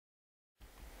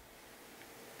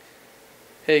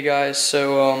Hey guys,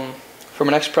 so for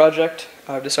my next project,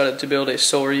 I've decided to build a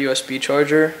solar USB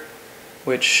charger,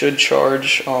 which should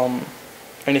charge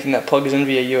anything that plugs in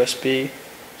via USB.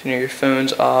 So, your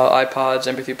phones, iPods,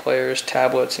 MP3 players,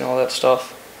 tablets, all that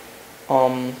stuff.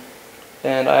 And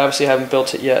I obviously haven't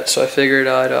built it yet, so I figured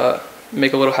I'd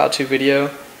make a little how-to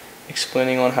video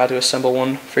explaining on how to assemble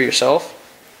one for yourself.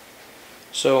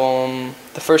 So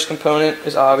the first component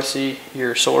is obviously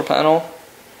your solar panel,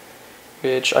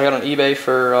 which I got on eBay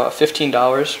for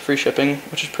 $15, free shipping,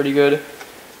 which is pretty good.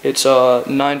 It's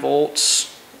 9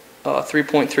 volts,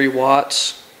 3.3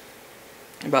 watts,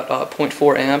 about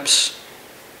 0.4 amps.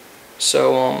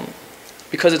 So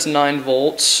because it's 9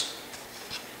 volts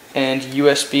and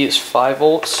USB is 5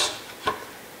 volts,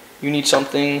 you need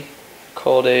something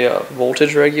called a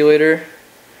voltage regulator,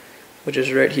 which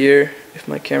is right here if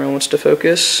my camera wants to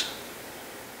focus.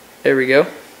 There we go.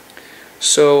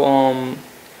 So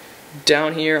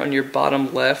down here on your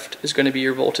bottom left is going to be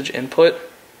your voltage input.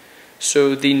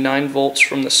 So the 9 volts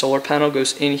from the solar panel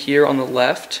goes in here on the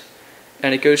left,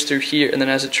 and it goes through here, and then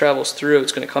as it travels through,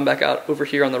 it's going to come back out over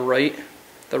here on the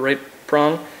right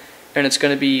prong, and it's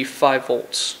going to be 5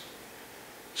 volts.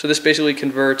 So this basically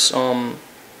converts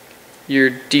your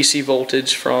DC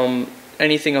voltage from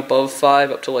anything above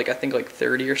 5 up to I think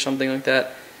 30 or something like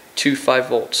that to 5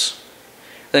 volts.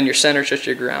 Then your center is just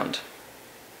your ground.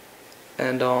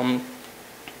 And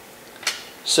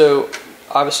so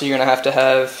obviously you're gonna have to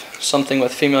have something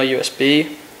with female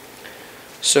USB.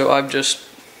 So I've just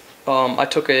got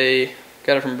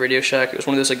it from Radio Shack. It was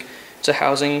one of those it's a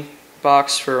housing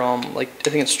box for I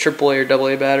think it's AAA or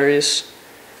AA batteries.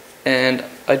 And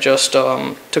I just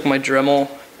took my Dremel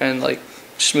and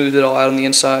smoothed it all out on the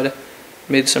inside,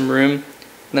 made some room.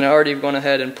 And then I already gone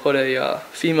ahead and put a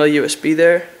female USB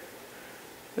there,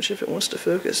 which if it wants to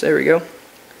focus, there we go.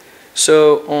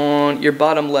 So on your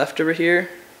bottom left over here,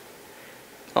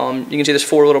 you can see there's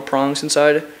 4 little prongs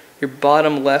inside. Your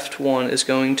bottom left one is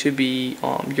going to be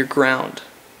your ground,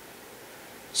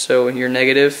 so your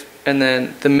negative, and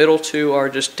then the middle 2 are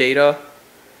just data,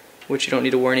 which you don't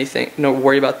need to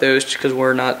worry about those because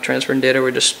we're not transferring data,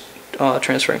 we're just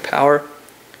transferring power.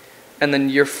 And then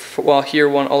here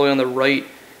one all the way on the right,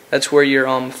 that's where your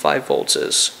 5 volts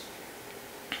is.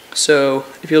 So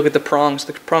if you look at the prongs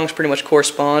pretty much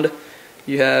correspond.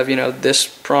 You have this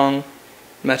prong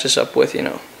matches up with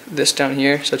this down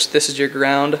here, so this is your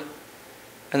ground,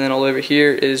 and then all over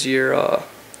here is your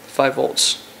 5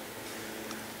 volts.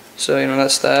 So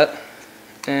that's that.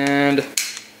 And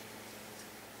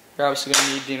you're obviously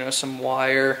going to need some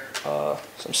wire,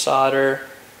 some solder,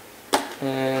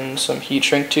 and some heat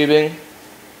shrink tubing.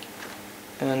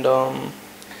 And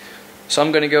so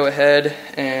I'm going to go ahead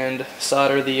and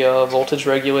solder the voltage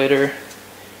regulator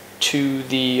to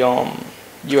the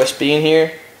USB in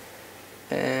here,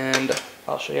 and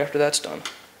I'll show you after that's done.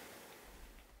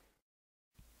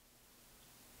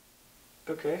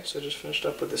 Okay, so I just finished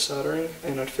up with the soldering,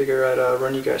 and I figure I'd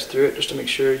run you guys through it just to make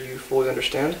sure you fully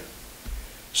understand.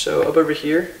 So up over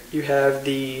here you have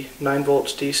the 9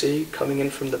 volts DC coming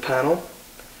in from the panel,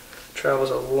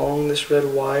 travels along this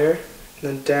red wire, and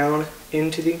then down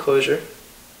into the enclosure,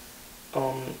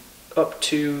 up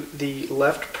to the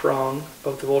left prong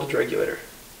of the voltage regulator.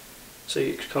 So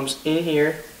it comes in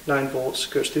here, 9 volts,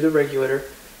 goes through the regulator,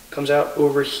 comes out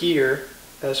over here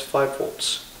as 5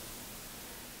 volts.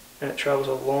 And it travels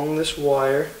along this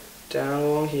wire, down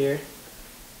along here,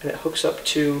 and it hooks up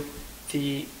to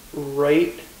the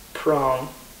right prong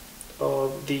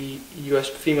of the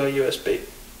female USB.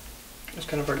 It's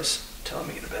kind of hard to tell. Let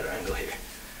me get a better angle here.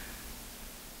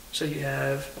 So you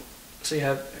have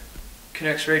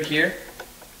connects right here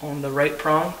on the right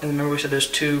prong, and remember we said those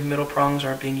 2 middle prongs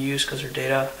aren't being used because they're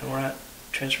data and we're not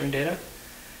transferring data.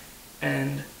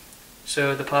 And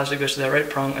so the positive goes to that right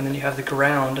prong, and then you have the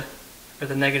ground, or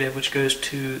the negative, which goes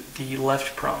to the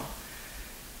left prong.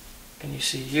 And you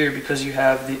see here, because you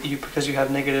have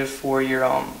negative for your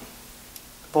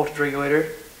voltage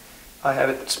regulator, I have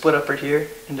it split up right here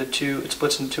into 2. It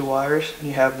splits into 2 wires, and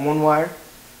you have 1 wire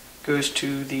goes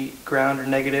to the ground or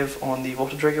negative on the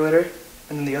voltage regulator,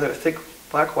 and then the other thick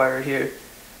black wire right here, it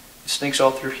snakes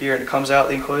all through here and it comes out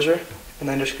the enclosure, and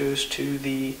then just goes to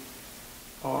the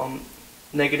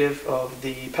negative of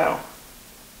the panel.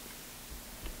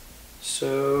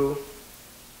 So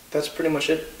that's pretty much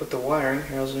it with the wiring.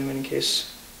 Here, I'll zoom in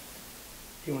case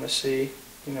you want to see,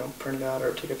 print it out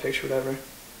or take a picture, whatever,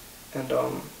 and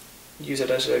use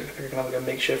it as kind of a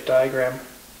makeshift diagram.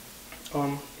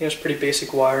 It's pretty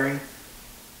basic wiring,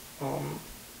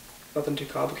 nothing too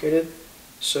complicated.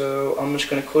 So I'm just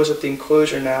going to close up the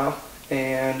enclosure now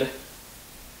and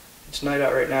it's night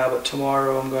out right now, but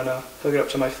tomorrow I'm gonna hook it up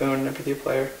to my phone and MP3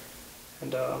 player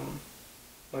and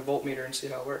my voltmeter and see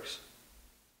how it works.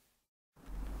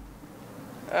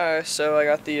 Alright, so I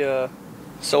got the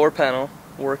solar panel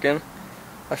working.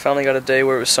 I finally got a day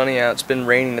where it was sunny out. It's been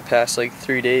raining the past like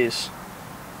 3 days,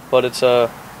 but it's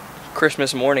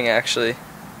Christmas morning actually.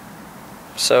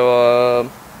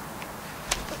 So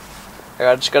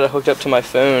I just got it hooked up to my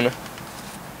phone,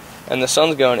 and the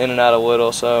sun's going in and out a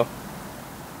little, so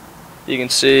you can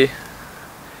see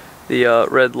the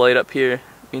red light up here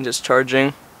means it's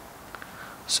charging.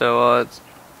 So it's,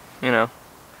 you know,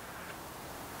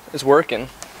 it's working.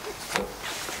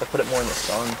 I put it more in the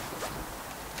sun,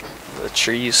 the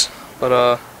trees, but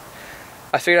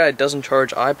I figured out it doesn't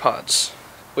charge iPods,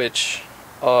 which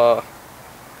I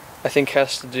think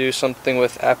has to do something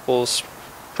with Apple's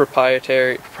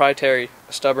proprietary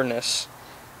stubbornness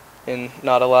in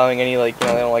not allowing any, like, you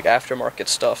know, they don't like aftermarket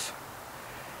stuff.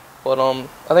 But I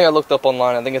think I looked up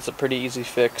online. I think it's a pretty easy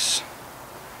fix.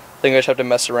 I think I just have to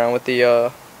mess around with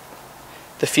the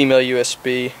female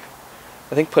USB.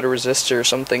 I think put a resistor or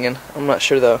something in. I'm not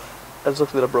sure though. I just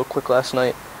looked it up real quick last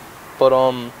night. But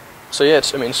so yeah,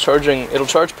 it's charging. It'll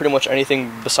charge pretty much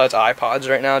anything besides iPods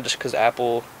right now, just because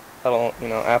Apple.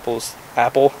 Apple's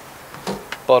Apple.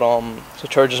 But so it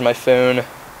charges my phone.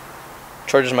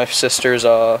 Charges my sister's.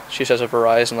 She has a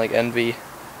Verizon like Envy,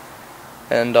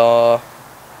 and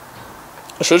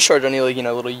it should charge any, like, you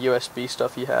know, little USB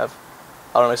stuff you have.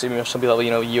 I don't know. Maybe some people have,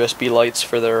 you know, USB lights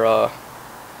for their. Well,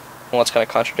 that's kind of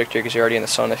contradictory because you're already in the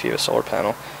sun if you have a solar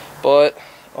panel. But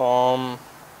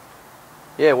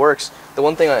yeah, it works. The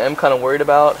one thing I am kind of worried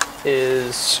about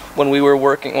is when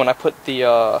I put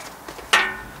the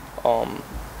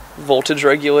voltage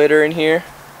regulator in here,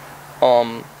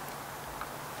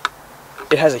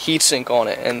 it has a heatsink on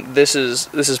it, and this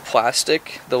is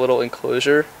plastic, the little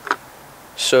enclosure.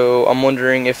 So I'm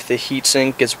wondering if the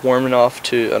heatsink gets warm enough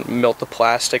to melt the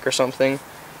plastic or something.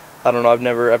 I don't know.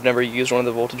 I've never used one of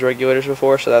the voltage regulators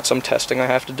before, so that's some testing I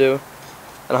have to do.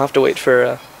 And I'll have to wait for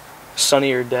a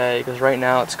sunnier day, because right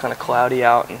now it's kind of cloudy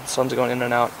out and the sun's going in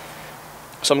and out.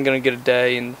 So I'm gonna get a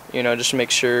day and, you know, just to make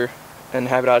sure, and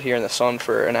have it out here in the sun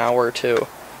for an hour or two,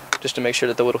 just to make sure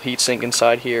that the little heatsink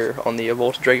inside here on the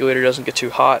voltage regulator doesn't get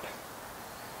too hot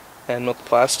and melt the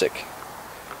plastic.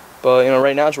 But, you know,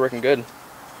 right now it's working good.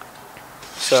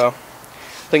 So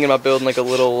thinking about building like a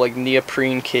little like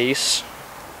neoprene case,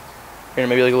 or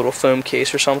maybe like a little foam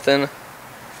case or something,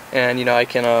 and, you know, I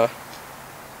can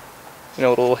you know,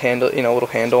 a little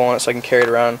handle on it so I can carry it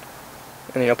around,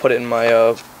 and, you know, put it in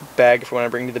my bag for when I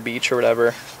bring to the beach or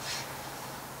whatever.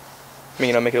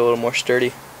 You know, make it a little more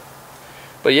sturdy.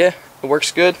 But yeah, it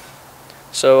works good.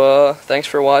 So thanks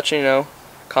for watching. You know,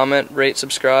 comment, rate,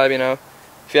 subscribe. You know,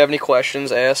 if you have any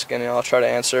questions, ask, and, you know, I'll try to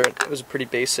answer it. It was a pretty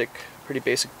basic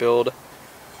build.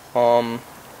 And,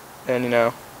 you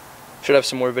know, should have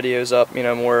some more videos up, you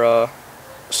know, more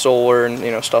solar and,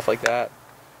 you know, stuff like that.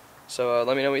 So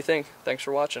let me know what you think. Thanks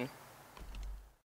for watching.